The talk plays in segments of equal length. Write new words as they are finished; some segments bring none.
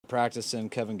practicing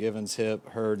Kevin Givens hip,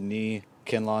 Hurd knee,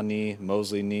 Kinlaw knee,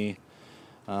 Mosley knee.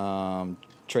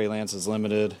 Trey Lance is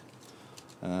limited,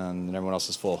 and everyone else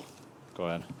is full. Go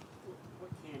ahead. What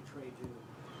can Trey do?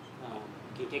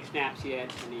 Can he take snaps yet?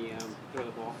 Can he throw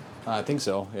the ball? I think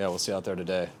so. Yeah, we'll see out there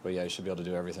today. But yeah, he should be able to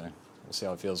do everything. We'll see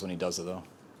how it feels when he does it, though.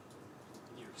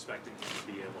 You're expecting him to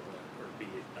be able to, or be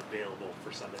available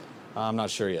for Sunday? I'm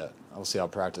not sure yet. We'll see how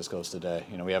practice goes today.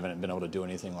 We haven't been able to do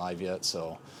anything live yet,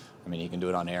 so he can do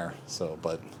it on air. So,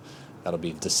 but that'll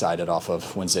be decided off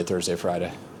of Wednesday, Thursday,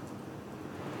 Friday.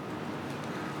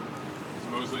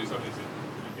 Mosley, is it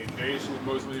engaged with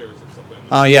Mosley, or is it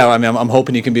something? Yeah, I'm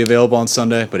hoping he can be available on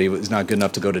Sunday, but he's not good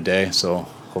enough to go today, so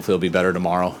hopefully he'll be better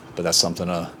tomorrow. But that's something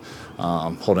to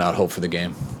holding out hope for the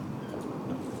game.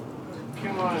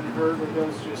 Kinlaw and Hurd, were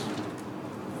those just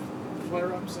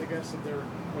flare-ups, I guess, of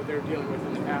what they're dealing with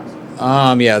in the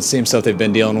past? Yeah, the same stuff they've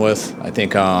been dealing with. I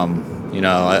think, I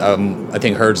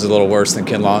think Hurd's a little worse than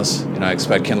Kinlaw's. I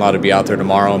expect Kinlaw to be out there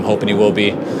tomorrow. I'm hoping he will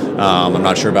be. I'm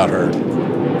not sure about Hurd.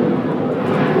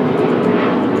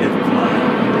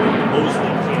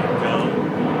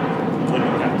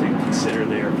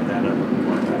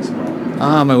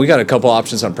 And we got a couple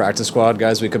options on practice squad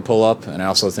guys we could pull up, and I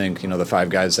also think the 5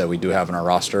 guys that we do have in our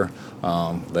roster,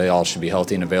 they all should be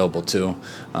healthy and available too.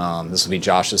 This will be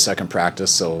Josh's second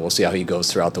practice, so we'll see how he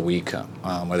goes throughout the week,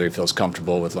 whether he feels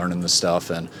comfortable with learning this stuff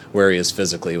and where he is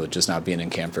physically with just not being in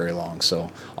camp very long.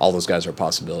 So all those guys are a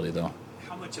possibility, though.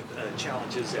 How much of a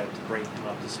challenge is that to bring him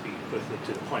up to speed quickly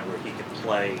to the point where he can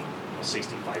play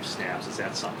 65 snaps? Is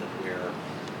that something where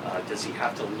does he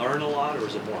have to learn a lot, or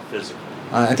is it more physical?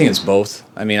 I think it's both.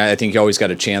 I think you always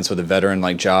got a chance with a veteran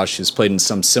like Josh who's played in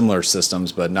some similar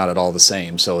systems, but not at all the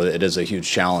same. So it is a huge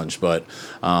challenge. But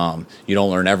you don't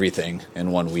learn everything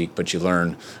in 1 week, but you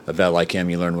learn, a vet like him,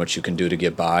 you learn what you can do to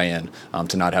get by and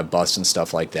to not have busts and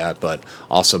stuff like that. But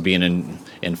also being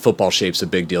in football shape's a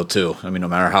big deal too. No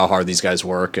matter how hard these guys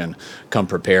work and come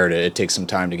prepared, it takes some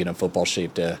time to get in football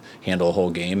shape to handle a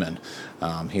whole game. And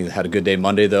he had a good day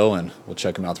Monday, though, and we'll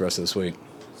check him out the rest of this week.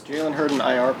 Is Jalen Hurd an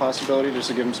IR possibility just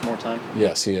to give him some more time?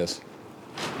 Yes, he is.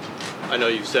 I know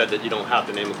you've said that you don't have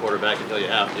to name a quarterback until you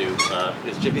have to.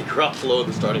 Is Jimmy Garoppolo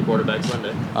the starting quarterback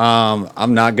Sunday?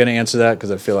 I'm not going to answer that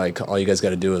because I feel like all you guys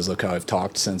got to do is look how I've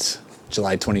talked since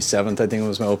July 27th, I think it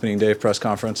was my opening day press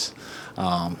conference.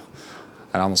 I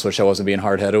almost wish I wasn't being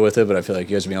hard-headed with it, but I feel like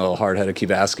you guys are being a little hard-headed,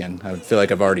 keep asking. I feel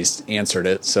like I've already answered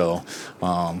it, so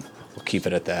we'll keep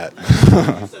it at that.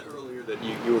 You said earlier that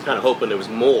you were kind of hoping there was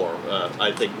more,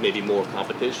 I think maybe more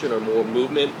competition or more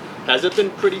movement. Has it been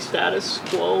pretty status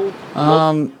quo?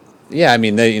 Yeah, I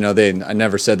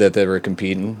never said that they were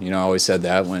competing. I always said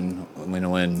that when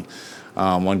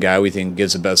one guy we think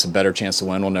gives us a better chance to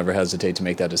win, we'll never hesitate to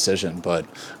make that decision. But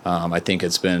I think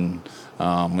it's been,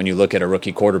 when you look at a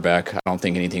rookie quarterback, I don't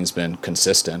think anything's been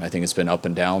consistent. I think it's been up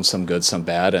and down, some good, some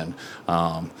bad, and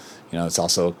it's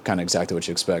also kind of exactly what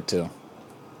you expect too.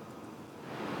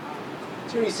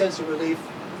 Is there any sense of relief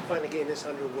finally getting this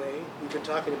underway? We've been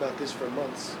talking about this for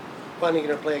months. Finally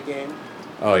going to play a game.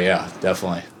 Oh yeah,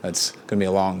 definitely. That's going to be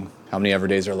a long. How many ever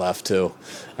days are left too?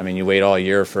 You wait all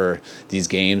year for these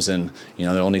games, and there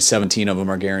are only 17 of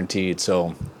them are guaranteed.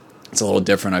 So it's a little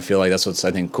different. I feel like that's what's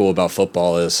cool about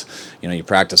football is you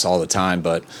practice all the time,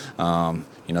 but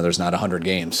there's not 100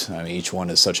 games. Each one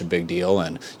is such a big deal,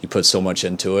 and you put so much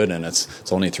into it, and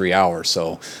it's only 3 hours.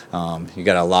 So you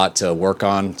got a lot to work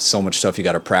on, so much stuff you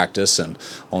got to practice, and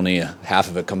only half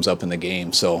of it comes up in the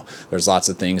game. So there's lots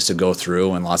of things to go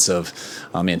through, and lots of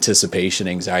anticipation,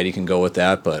 anxiety can go with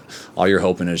that. But all you're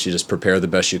hoping is you just prepare the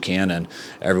best you can, and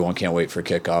everyone can't wait for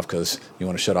kickoff because you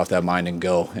want to shut off that mind and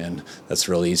go, and that's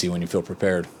real easy when you feel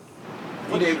prepared.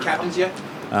 You named captains yet?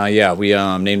 Yeah, we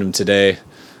named them today.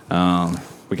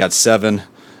 We got 7,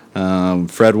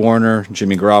 Fred Warner,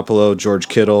 Jimmy Garoppolo, George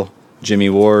Kittle, Jimmy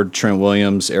Ward, Trent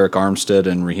Williams, Eric Armstead,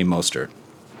 and Raheem Mostert.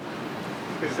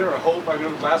 Is there a hope? I know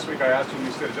last week I asked you, and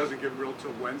you said it doesn't get real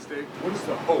till Wednesday. What is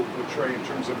the hope with Trey in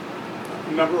terms of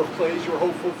number of plays you're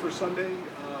hopeful for Sunday?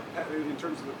 In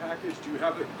terms of the package, do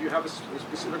you have a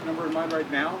specific number in mind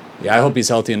right now? Yeah, I hope he's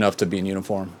healthy enough to be in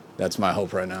uniform. That's my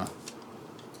hope right now.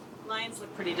 Lions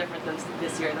look pretty different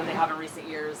this year than they have in recent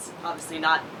years. Obviously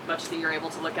not much that you're able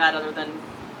to look at other than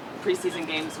preseason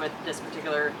games with this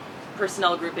particular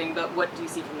personnel grouping, but what do you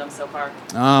see from them so far?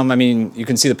 I mean, you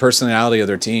can see the personality of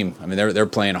their team. I mean, they're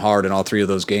playing hard in all three of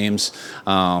those games.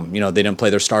 They didn't play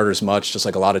their starters much, just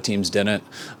like a lot of teams didn't.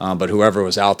 But whoever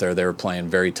was out there, they were playing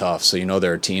very tough. So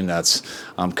they're a team that's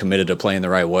committed to playing the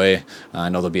right way. I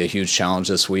know there'll be a huge challenge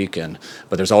this week,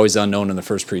 but there's always the unknown in the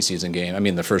first preseason game. I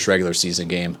mean, the first regular season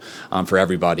game for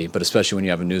everybody, but especially when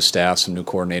you have a new staff, some new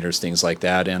coordinators, things like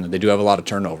that, and they do have a lot of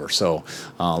turnover. So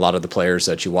a lot of the players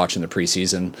that you watch in the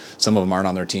preseason, some of them aren't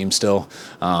on their team still.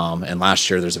 And last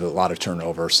year there's a lot of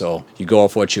turnover. So you go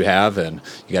off what you have, and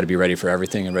you got to be ready for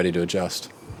everything and ready to adjust.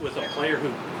 With a player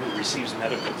who receives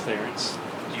medical clearance,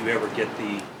 do you ever get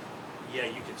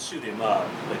you can suit him up,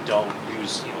 but don't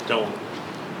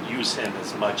use him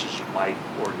as much as you might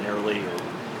ordinarily, or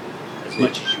as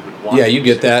much as you would want? Yeah, you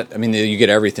get that. I mean, you get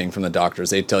everything from the doctors.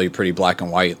 They tell you pretty black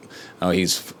and white.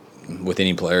 He's with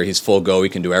any player. He's full go. He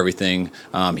can do everything.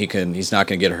 He's not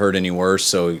going to get hurt any worse.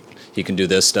 So he can do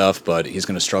this stuff, but he's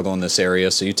going to struggle in this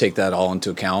area. So you take that all into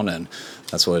account, and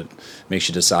that's what makes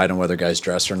you decide on whether guys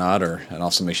dress or not, and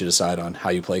also makes you decide on how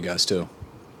you play guys too.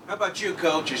 How about you,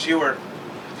 Coach? As you were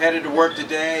headed to work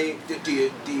today, do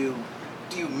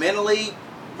you mentally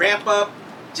ramp up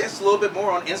just a little bit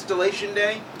more on installation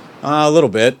day? A little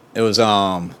bit. It was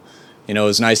it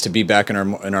was nice to be back in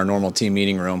our normal team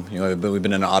meeting room. We've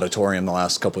been in an auditorium the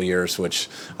last couple of years, which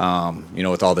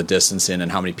with all the distancing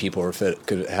and how many people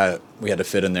we had to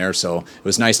fit in there. So it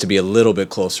was nice to be a little bit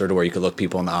closer to where you could look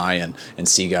people in the eye and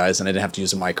see guys, and I didn't have to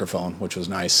use a microphone, which was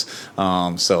nice.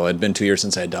 So it'd been 2 years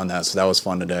since I had done that, so that was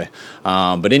fun today.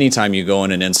 But anytime you go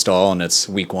in and install, and it's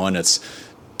week one, it's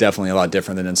definitely a lot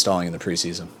different than installing in the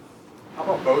preseason. How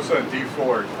about Bosa and D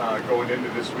Ford going into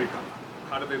this week?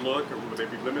 How do they look, or will they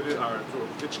be limited to a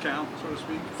pitch count, so to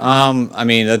speak? I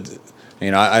mean,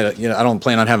 I don't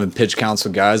plan on having pitch counts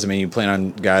with guys. I mean, you plan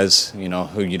on guys,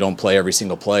 who you don't play every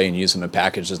single play and use them in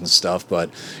packages and stuff.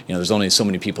 But there's only so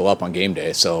many people up on game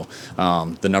day, so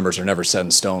the numbers are never set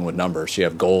in stone with numbers. You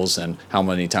have goals and how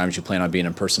many times you plan on being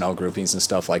in personnel groupings and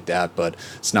stuff like that. But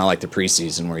it's not like the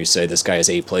preseason where you say this guy has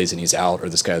 8 plays and he's out, or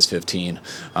this guy has 15.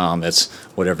 It's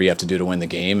whatever you have to do to win the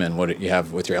game and what you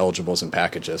have with your eligibles and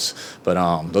packages. But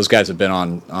those guys have been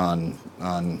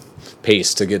on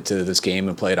pace to get to this game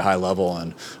and play at a high level,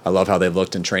 and I love how they've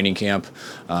looked in training camp,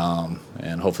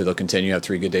 and hopefully they'll continue to have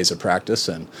 3 good days of practice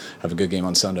and have a good game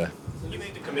on Sunday. You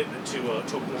made the commitment to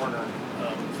Warner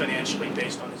financially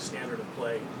based on his standard of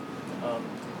play.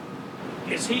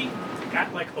 Is he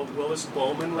at like a Willis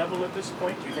Bowman level at this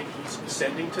point? Do you think he's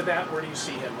ascending to that? Where do you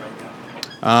see him right now?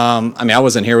 I mean, I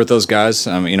wasn't here with those guys.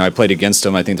 I played against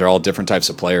them. I think they're all different types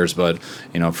of players, but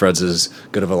Fred's as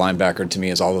good of a linebacker to me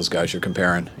as all those guys you're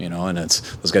comparing. And it's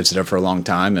those guys did it for a long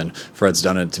time, and Fred's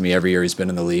done it to me every year he's been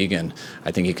in the league, and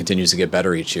I think he continues to get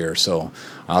better each year. So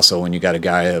also, when you got a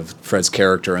guy of Fred's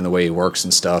character and the way he works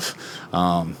and stuff,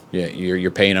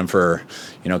 you're paying him for,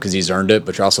 because he's earned it,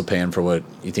 but you're also paying for what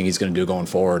you think he's going to do going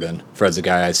forward. And Fred's a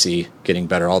guy I see getting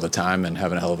better all the time and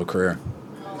having a hell of a career.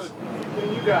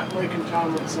 You got Laken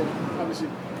Tomlinson. Obviously,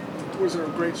 was there a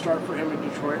great start for him in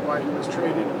Detroit while he was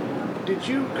traded? Did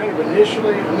you kind of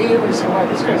immediately say, wow,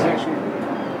 this guy's actually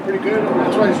pretty good, and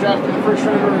that's why he's drafted in the first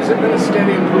round, or has it been a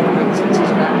steady improvement since he's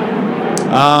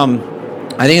gotten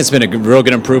here? I think it's been a real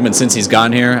good improvement since he's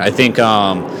gotten here. I think,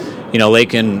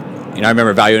 Laken, I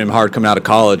remember valuing him hard coming out of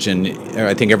college, and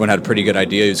I think everyone had a pretty good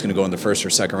idea he was going to go in the first or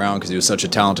second round because he was such a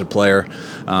talented player.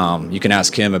 You can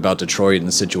ask him about Detroit and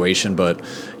the situation, but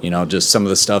just some of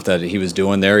the stuff that he was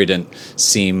doing there, he didn't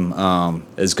seem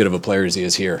as good of a player as he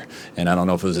is here. And I don't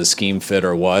know if it was a scheme fit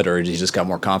or what, or he just got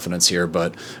more confidence here.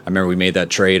 But I remember we made that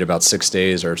trade about 6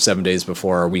 days or 7 days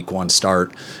before our week 1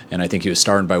 start, and I think he was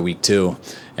starting by week 2.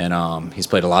 And he's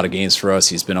played a lot of games for us.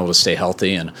 He's been able to stay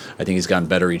healthy, and I think he's gotten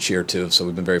better each year too. So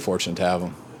we've been very fortunate to have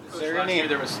him. Last year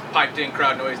there was piped-in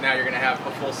crowd noise. Now you're going to have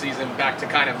a full season back to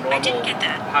kind of normal. I didn't get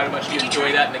that. How much do you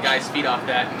enjoy that and the guys feed off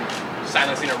that and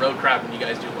silencing a road crowd when you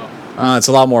guys do well? It's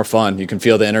a lot more fun. You can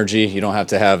feel the energy. You don't have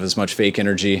to have as much fake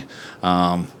energy.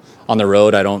 On the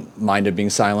road, I don't mind it being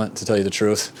silent, to tell you the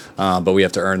truth, but we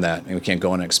have to earn that, and we can't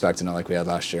go in expecting it like we had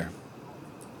last year.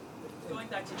 Going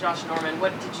back to Josh Norman,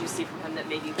 what did you see from him that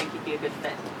made you think he'd be a good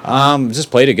fit?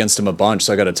 Just played against him a bunch,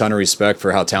 so I got a ton of respect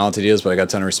for how talented he is, but I got a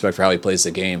ton of respect for how he plays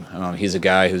the game. He's a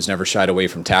guy who's never shied away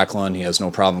from tackling. He has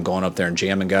no problem going up there and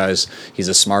jamming guys. He's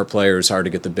a smart player who's hard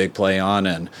to get the big play on,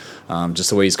 and just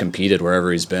the way he's competed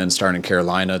wherever he's been, starting in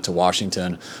Carolina to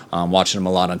Washington, watching him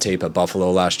a lot on tape at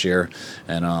Buffalo last year,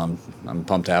 and I'm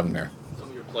pumped to have him here. Some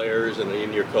of your players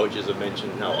and your coaches have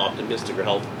mentioned how optimistic or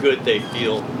how good they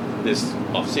feel this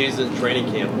offseason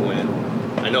training camp went.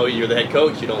 I know you're the head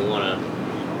coach. You don't want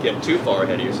to get too far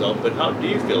ahead of yourself, but how do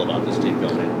you feel about this team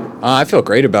going in? I feel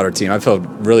great about our team. I felt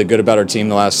really good about our team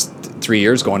the last 3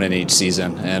 years going into each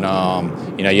season. And,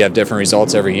 you have different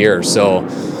results every year. So, do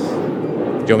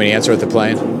you want me to answer with the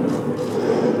plane?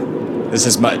 This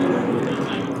is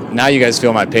now you guys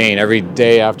feel my pain. Every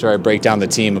day after I break down the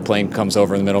team, a plane comes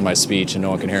over in the middle of my speech and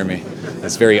no one can hear me.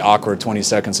 It's very awkward, 20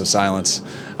 seconds of silence.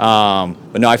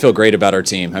 But no, I feel great about our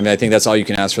team. I mean, I think that's all you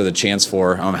can ask for the chance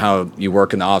for, how you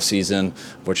work in the off season,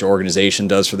 what your organization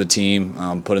does for the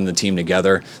team, putting the team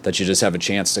together, that you just have a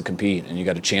chance to compete and you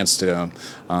got a chance to,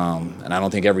 and I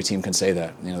don't think every team can say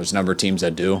that. There's a number of teams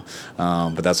that do,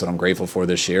 but that's what I'm grateful for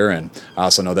this year. And I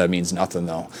also know that means nothing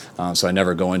though. So I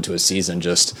never go into a season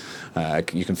just,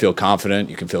 you can feel confident,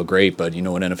 you can feel great, but you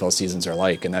know what NFL seasons are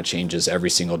like, and that changes every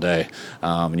single day.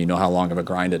 And you know how long of a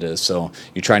grind it is. So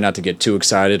you try not to get too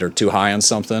excited or too high on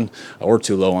something or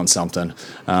too low on something,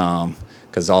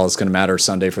 because all it's going to matter is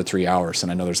Sunday for 3 hours. And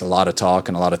I know there's a lot of talk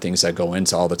and a lot of things that go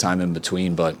into all the time in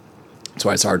between, but that's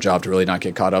why it's our job to really not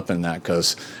get caught up in that,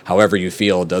 because however you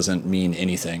feel doesn't mean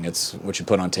anything. It's what you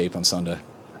put on tape on Sunday.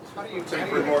 How do you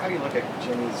look at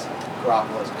Jimmy's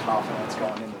Garoppolo's confidence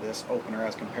going into this opener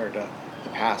as compared to the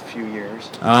past few years?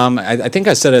 I think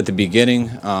I said at the beginning,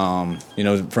 from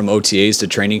OTAs to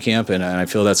training camp, and I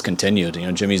feel that's continued.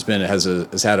 Jimmy's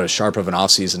has had as sharp of an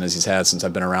offseason as he's had since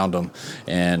I've been around him,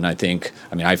 and I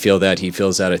feel that, he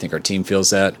feels that, I think our team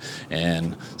feels that,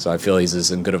 and so I feel he's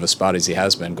as good of a spot as he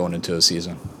has been going into a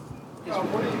season.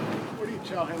 What do you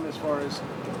tell him as far as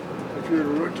if you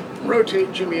were to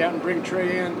rotate Jimmy out and bring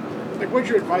Trey in? What's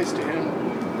your advice to him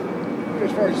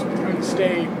as far as trying to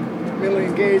stay mentally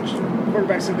engaged?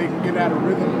 Quarterbacks so they can get out of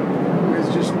rhythm. Or is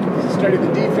it just study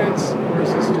the defense, or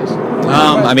is this just?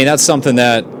 That's something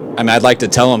that I'd like to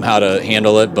tell him how to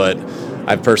handle it, but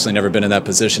I've personally never been in that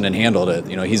position and handled it.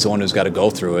 He's the one who's got to go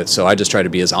through it. So I just try to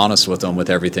be as honest with him with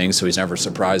everything, so he's never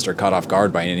surprised or caught off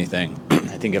guard by anything.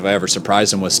 I think if I ever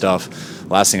surprised him with stuff,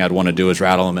 last thing I'd want to do is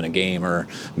rattle him in a game or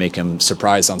make him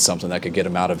surprised on something that could get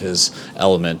him out of his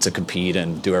element to compete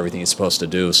and do everything he's supposed to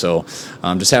do. So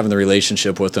just having the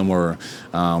relationship with him where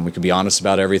we can be honest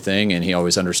about everything, and he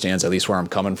always understands at least where I'm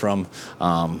coming from,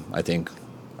 I think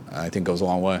goes a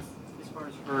long way. As far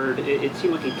as Hurd, it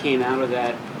seemed like he came out of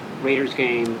that Raiders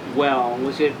game well.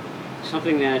 Was it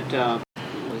something that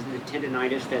was the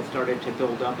tendonitis that started to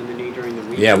build up in the knee during the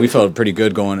week? Yeah, we felt pretty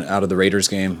good going out of the Raiders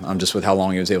game, just with how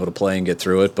long he was able to play and get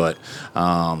through it. But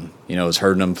it was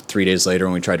hurting him 3 days later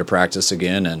when we tried to practice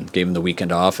again and gave him the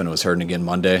weekend off, and it was hurting again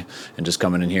Monday. And just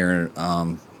coming in here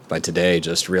by today,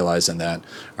 just realizing that,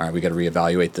 all right, we got to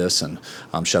reevaluate this and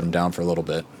shut him down for a little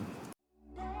bit.